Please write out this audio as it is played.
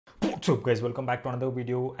So guys, welcome back to another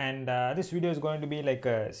video, and this video is going to be like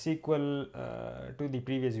a sequel to the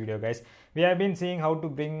previous video. Guys, we have been seeing how to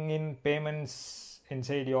bring in payments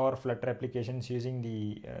inside your Flutter applications using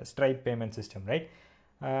the Stripe payment system, right?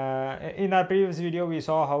 In our previous video we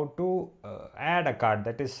saw how to add a card,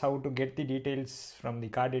 that is how to get the details from the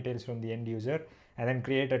card details from the end user and then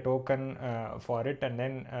create a token for it, and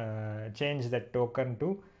then change that token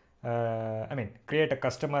to create a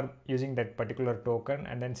customer using that particular token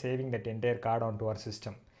and then saving that entire card onto our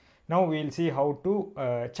system. Now we'll see how to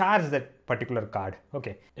charge that particular card.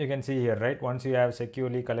 Okay, you can see here, right? Once you have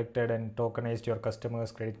securely collected and tokenized your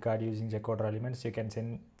customer's credit card using checkout elements, you can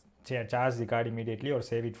charge the card immediately or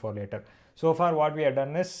save it for later. So far what we have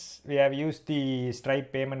done is we have used the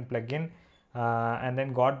Stripe payment plugin and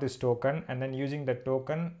then got this token, and then using the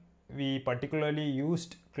token we particularly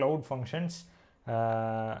used cloud functions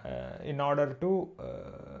in order to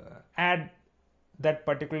add that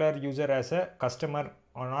particular user as a customer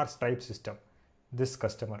on our Stripe system, this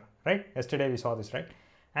customer, right? Yesterday we saw this, right?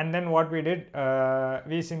 And then what we did,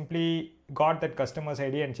 we simply got that customer's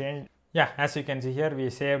ID and changed. Yeah, as you can see here, we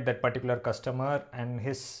saved that particular customer and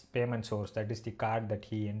his payment source, that is the card that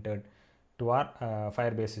he entered to our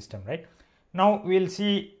Firebase system, right? Now we'll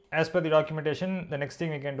see, as per the documentation, the next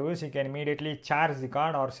thing we can do is you can immediately charge the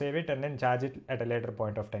card or save it and then charge it at a later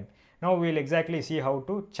point of time. Now we'll exactly see how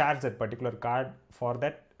to charge that particular card for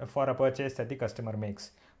a purchase that the customer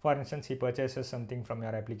makes. For instance, he purchases something from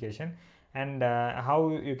your application, and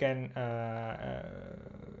how you can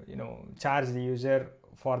charge the user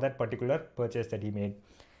for that particular purchase that he made.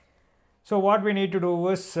 So what we need to do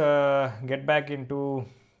is get back into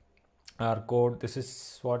our code. This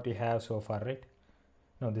is what we have so far, right?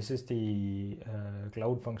 No, this is the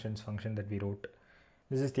cloud functions function that we wrote.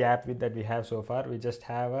 This is the app that we have so far. We just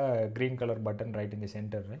have a green color button right in the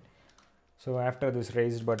center, right? So after this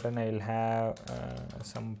raised button, I'll have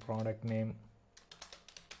some product name.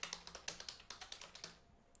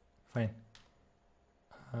 Fine.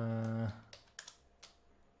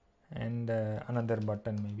 And another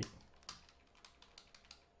button maybe.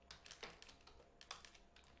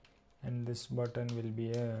 And this button will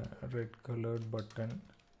be a red colored button,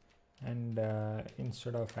 and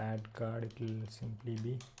instead of add card it will simply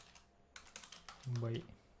be buy,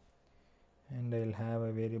 and I'll have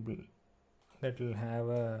a variable that will have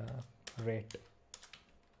a rate,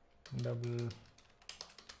 double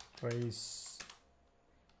price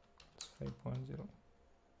 5.0,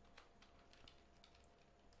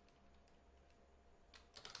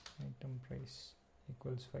 item price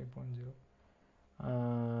equals 5.0.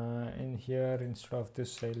 In here, instead of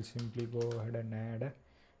this, I'll simply go ahead and add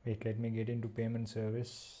wait, let me get into payment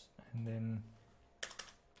service, and then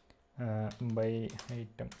by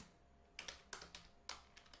item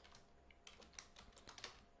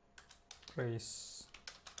price,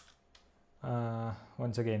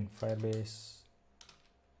 once again Firebase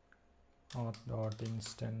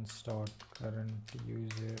auth.instance.current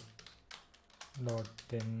user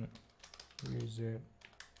 .then user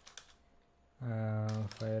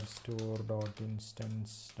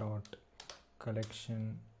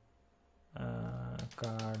firestore.instance.collection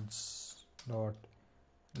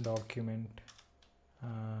cards.document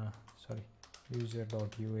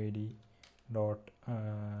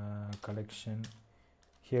user.uid.collection.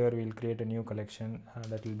 Here we'll create a new collection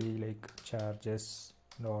that will be like charges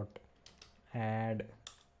dot add.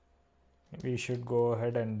 We should go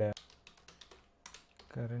ahead and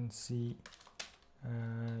currency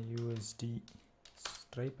USD.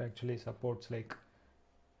 Stripe actually supports like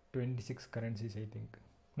 26 currencies, I think.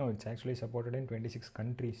 No, it's actually supported in 26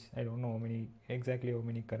 countries. I don't know exactly how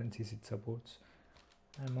many currencies it supports.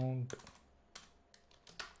 Amount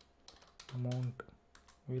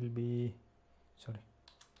will be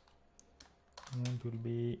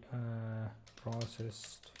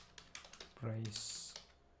processed price,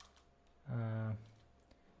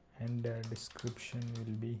 and description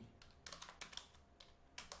will be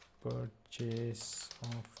purchase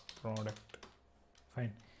of product.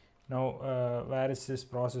 Fine. Now where is this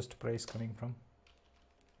processed price coming from?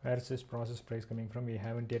 We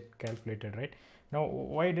haven't yet calculated, right? Now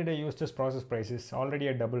why did I use this process price? It's already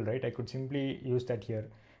a double, right? I could simply use that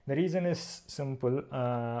here. The reason is simple.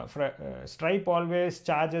 Stripe always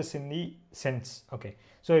charges in the cents. Okay,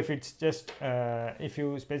 so if it's just if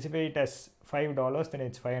you specify it as $5, then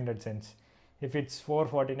it's 500 cents. If it's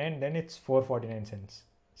 $4.49, then it's 4.49 cents.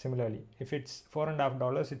 Similarly, if it's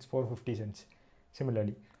 $4.50, it's 4.50 cents.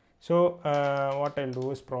 Similarly, so what I'll do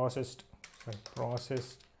is processed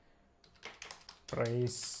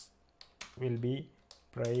price will be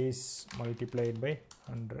price multiplied by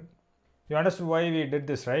 100. You understood why we did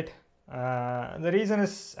this, right? The reason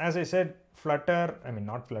is, as I said,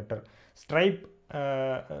 not Flutter, Stripe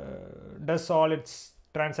does all its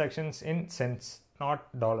transactions in cents,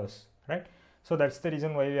 not dollars, right? So that's the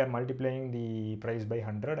reason why we are multiplying the price by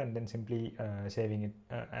 100 and then simply saving it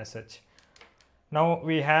as such. Now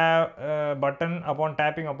we have a button upon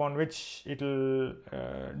tapping upon which it will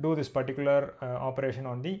do this particular operation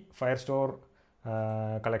on the Firestore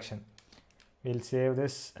collection. We'll save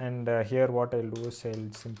this, and here what I'll do is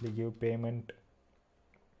I'll simply give payment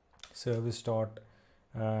service dot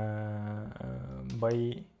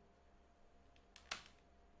by.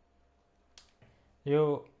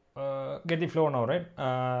 You get the flow now,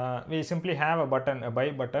 right? We simply have a button, a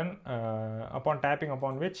buy button, upon tapping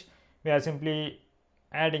upon which we are simply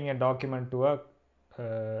adding a document to a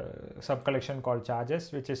sub collection called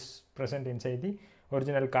charges, which is present inside the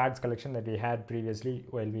original cards collection that we had previously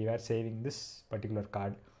while we were saving this particular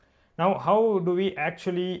card. Now, how do we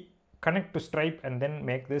actually connect to Stripe and then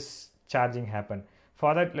make this charging happen?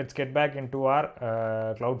 For that, let's get back into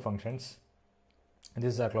our cloud functions.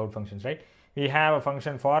 This is our cloud functions, right? We have a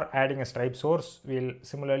function for adding a Stripe source. We'll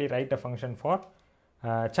similarly write a function for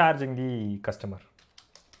charging the customer.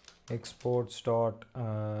 Exports dot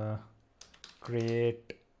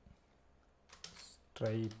create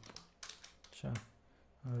Stripe charge,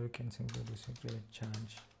 or you can simply do create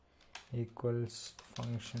charge equals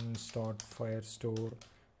functions dot firestore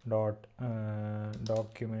dot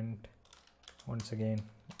document. Once again,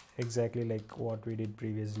 exactly like what we did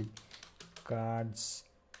previously. Cards,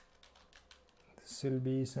 this will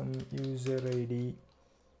be some user ID,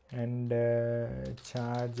 and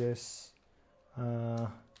charges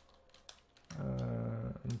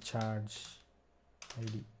charge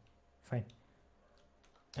ID, fine,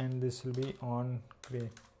 and this will be on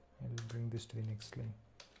create. I'll bring this to the next line.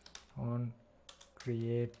 On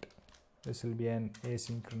create, this will be an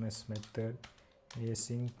asynchronous method,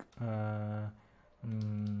 async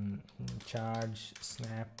charge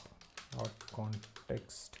snap dot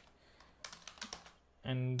context,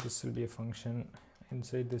 and this will be a function.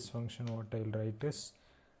 Inside this function, what I'll write is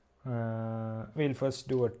we'll first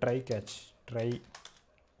do a try catch, try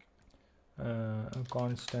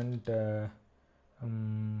constant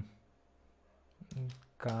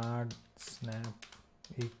card snap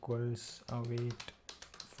equals await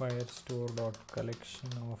firestore dot collection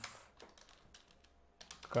of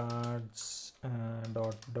cards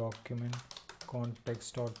dot document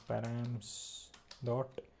context dot params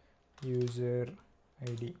dot user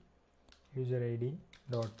id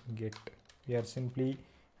dot get. We are simply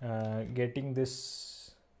getting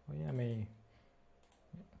this.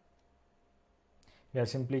 We are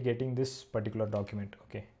simply getting this particular document.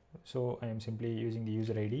 Okay, so I am simply using the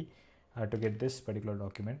user ID to get this particular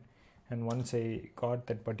document, and once I got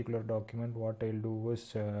that particular document, what I'll do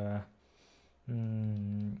was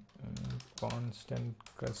constant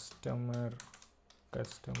customer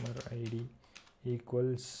ID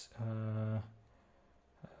equals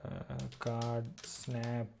card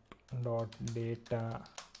snap dot data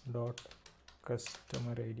dot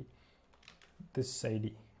customer ID, this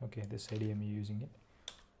ID. Okay, this ID I'm using it,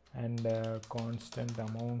 and constant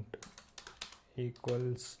amount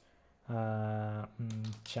equals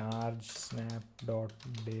charge snap dot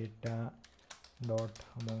data dot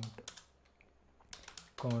amount,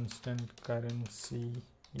 constant currency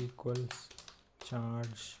equals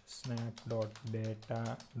charge snap dot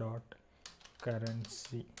data dot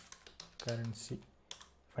currency,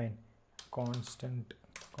 fine, constant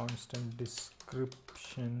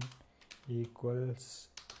description equals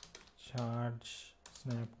charge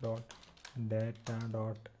snap dot data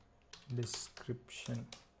dot description,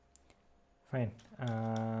 fine.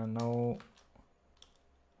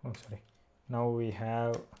 Now we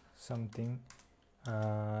have something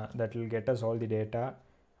that will get us all the data.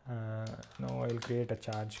 Now I'll create a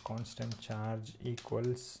charge, constant charge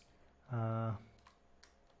equals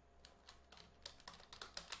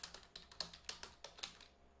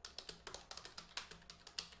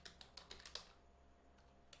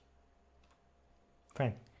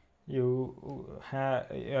fine. You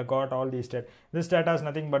got all these data. This data is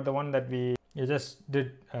nothing but the one that you just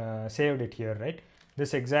did saved it here, right?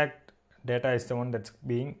 This exact data is the one that's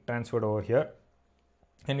being transferred over here,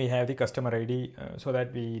 and we have the customer ID so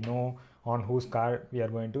that we know on whose card we are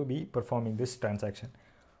going to be performing this transaction.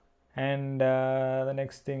 And the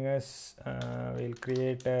next thing is we'll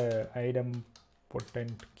create a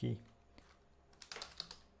idempotent key,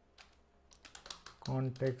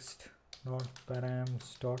 context dot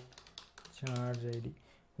params dot charge ID.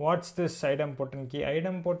 What's this idempotent key?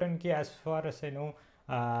 Idempotent key, as far as I know,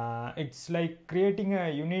 it's like creating a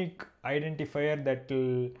unique identifier that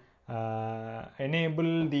will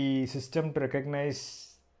enable the system to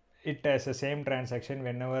recognize it as the same transaction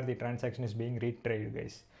whenever the transaction is being retried,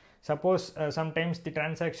 guys. Suppose sometimes the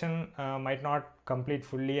transaction might not complete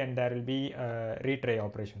fully and there will be a retry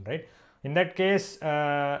operation, right? In that case,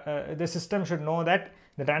 the system should know that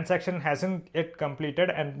the transaction hasn't yet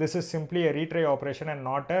completed and this is simply a retry operation and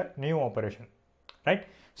not a new operation, right?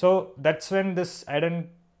 So that's when this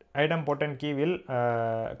idempotent key will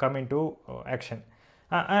come into action.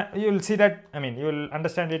 You will see that, I mean, you will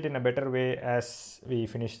understand it in a better way as we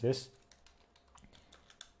finish this.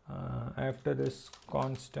 After this,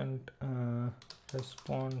 constant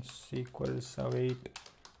response equals await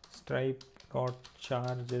stripe dot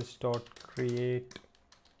charges dot create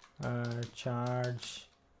charge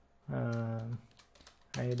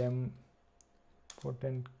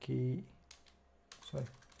idempotent key, sorry,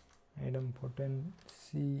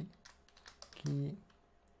 idempotency key.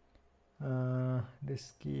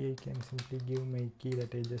 This key I can simply give my key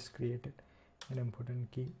that I just created,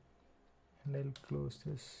 idempotent key, and I'll close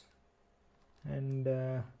this and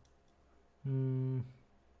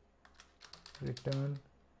return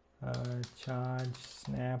charge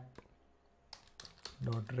snap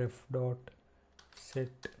dot ref dot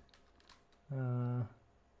set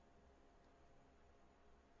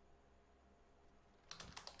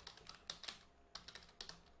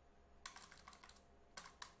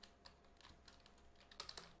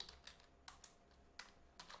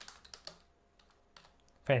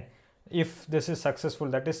fine. If this is successful,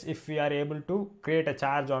 that is if we are able to create a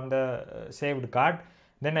charge on the saved card,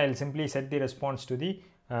 then I'll simply set the response to the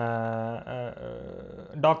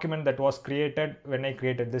document that was created when I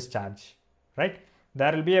created this charge, right?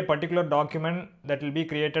 There will be a particular document that will be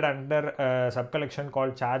created under a subcollection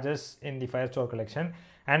called charges in the Firestore collection,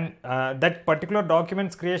 and that particular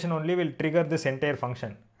document's creation only will trigger this entire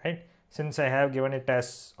function, right? Since I have given it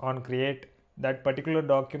as on create, that particular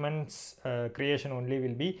document's creation only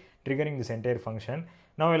will be triggering this entire function.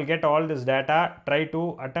 Now we'll get all this data, try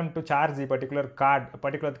to attempt to charge the particular card, a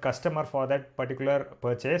particular customer for that particular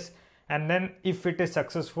purchase, and then if it is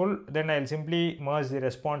successful, then I'll simply merge the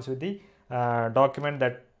response with the document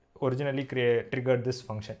that originally triggered this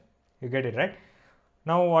function. You get it, right?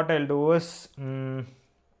 Now what I'll do is,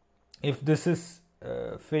 if this is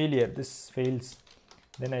failure, this fails,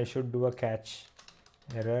 then I should do a catch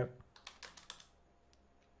error,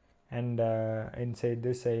 and inside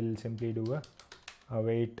this I'll simply do a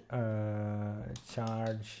await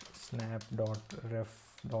charge snap dot ref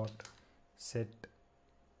dot set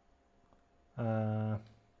error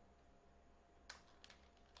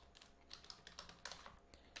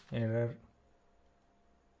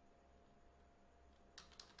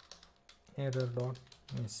dot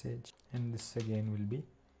message, and this again will be,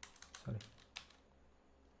 sorry,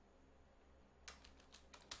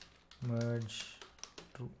 merge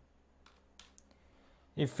true.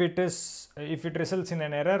 If it results in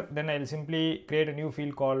an error, then I'll simply create a new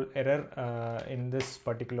field called error in this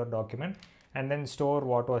particular document and then store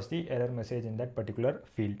what was the error message in that particular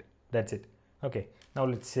field. That's it. Okay, now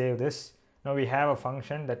let's save this. Now we have a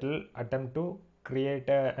function that will attempt to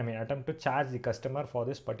attempt to charge the customer for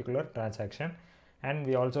this particular transaction, and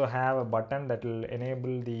we also have a button that will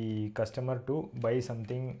enable the customer to buy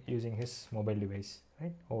something using his mobile device,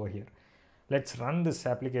 right over here. Let's run this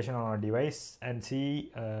application on our device and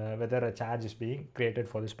see whether a charge is being created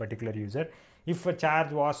for this particular user. If a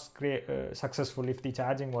charge was successful, if the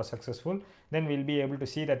charging was successful, then we'll be able to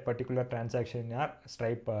see that particular transaction in our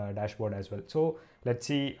Stripe dashboard as well. So let's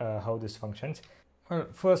see how this functions. Well,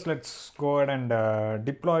 first let's go ahead and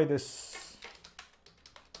deploy this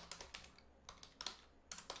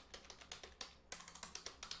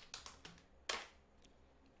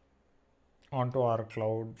onto our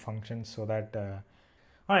cloud functions, so that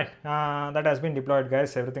alright, that has been deployed,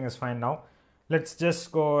 guys. Everything is fine now. Let's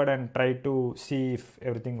just go ahead and try to see if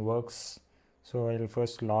everything works. So I'll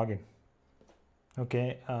first log in.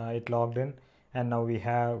 Okay, it logged in, and now we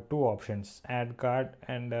have two options, add card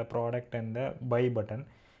and product and the buy button.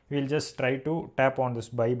 We'll just try to tap on this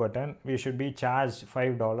buy button. We should be charged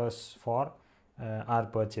 $5 for our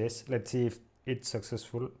purchase. Let's see if it's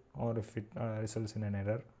successful or if it results in an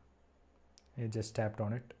error. I just tapped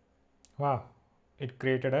on it. Wow, it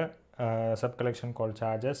created a subcollection called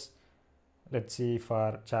charges. Let's see if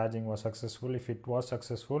our charging was successful. If it was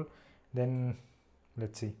successful, then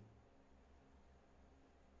let's see.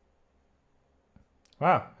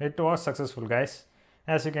 Wow, it was successful, guys.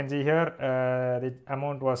 As you can see here, the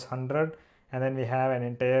amount was 100, and then we have an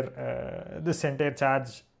entire this entire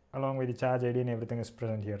charge along with the charge ID and everything is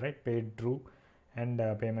present here, right? Paid true and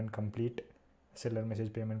payment complete, seller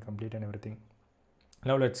message payment complete and everything.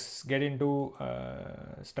 Now let's get into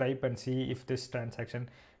Stripe and see if this transaction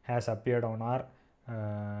has appeared on our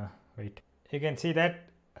wait. You can see that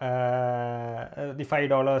the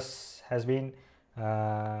 $5 has been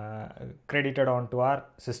credited onto our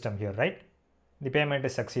system here, right? The payment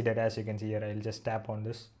is succeeded, as you can see here. I'll just tap on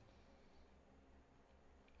this.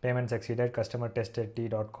 Payment succeeded, customer tested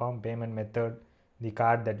t.com, payment method, the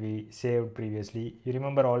card that we saved previously. You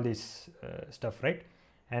remember all this stuff, right?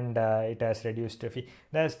 And it has reduced a fee.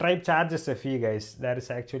 The Stripe charges a fee, guys. There is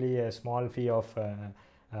actually a small fee of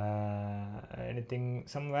anything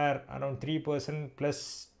somewhere around 3%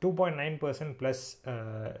 plus 2.9% plus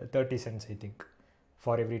 30 cents, I think,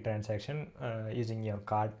 for every transaction using your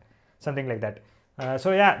card, something like that.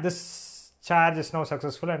 So yeah, this charge is now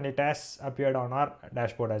successful and it has appeared on our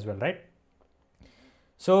dashboard as well, right?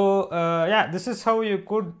 So yeah, this is how you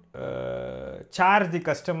could charge the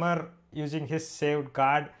customer using his saved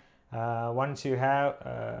card once you have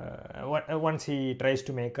once he tries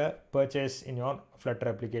to make a purchase in your Flutter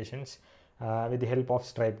applications with the help of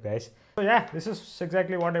Stripe, guys. So yeah, this is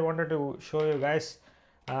exactly what I wanted to show you guys.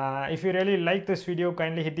 If you really like this video,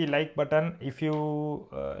 kindly hit the like button. If you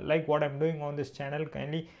like what I'm doing on this channel,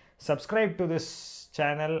 kindly subscribe to this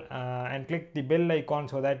channel and click the bell icon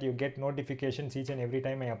so that you get notifications each and every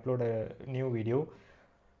time I upload a new video.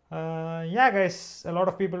 Yeah, guys, a lot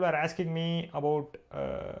of people are asking me about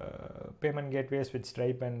payment gateways with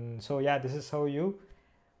Stripe, and so yeah, this is how you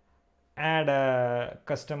add a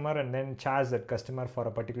customer and then charge that customer for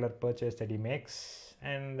a particular purchase that he makes.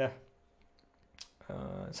 And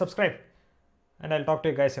subscribe, and I'll talk to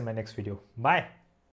you guys in my next video. Bye.